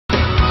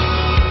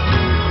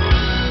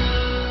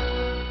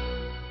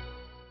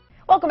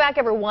Welcome back,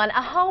 everyone.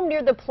 A home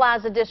near the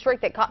Plaza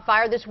District that caught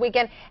fire this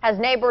weekend has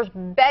neighbors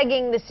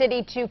begging the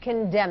city to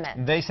condemn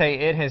it. They say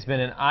it has been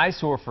an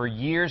eyesore for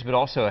years, but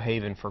also a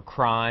haven for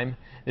crime.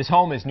 This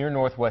home is near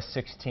Northwest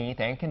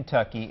 16th and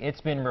Kentucky. It's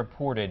been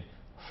reported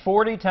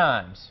 40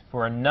 times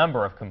for a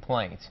number of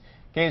complaints.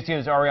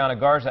 KOCO's Ariana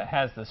Garza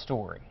has the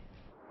story.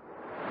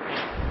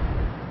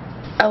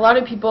 A lot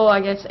of people,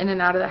 I guess, in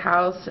and out of the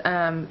house,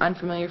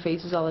 unfamiliar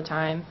faces all the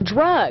time.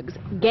 Drugs,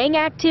 gang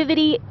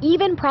activity,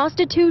 even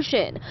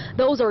prostitution.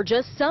 Those are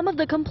just some of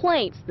the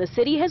complaints the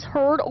city has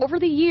heard over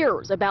the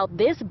years about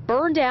this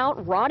burned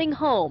out, rotting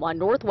home on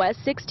Northwest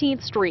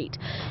 16th Street.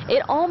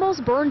 It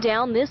almost burned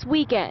down this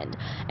weekend,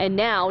 and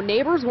now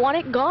neighbors want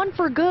it gone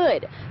for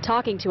good,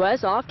 talking to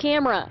us off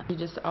camera. You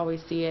just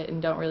always see it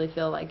and don't really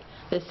feel like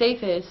the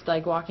safest,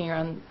 like walking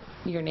around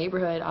your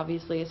neighborhood,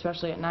 obviously,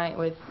 especially at night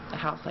with a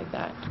house like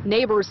that.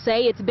 Neighbors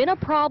say it's been a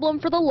problem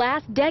for the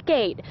last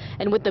decade,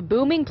 and with the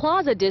booming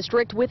Plaza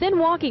District within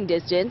walking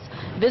distance,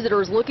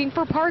 visitors looking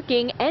for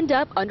parking end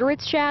up under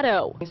its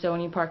shadow. So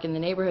when you park in the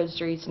neighborhood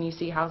streets and you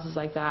see houses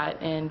like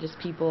that and just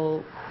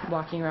people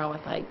walking around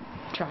with like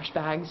trash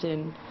bags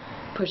and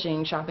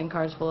pushing shopping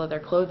carts full of their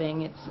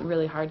clothing, it's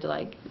really hard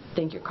to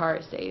think your car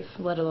is safe,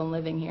 let alone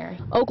living here.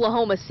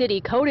 Oklahoma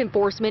City code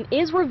enforcement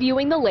is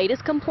reviewing the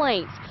latest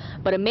complaints,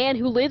 but a man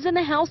who lives in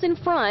the house in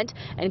front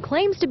and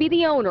claims to be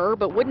the owner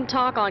but wouldn't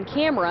talk on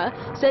camera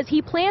says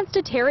he plans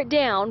to tear it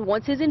down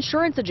once his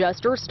insurance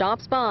adjuster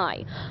stops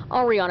by.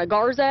 Ariana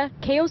Garza,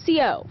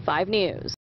 KOCO 5 News.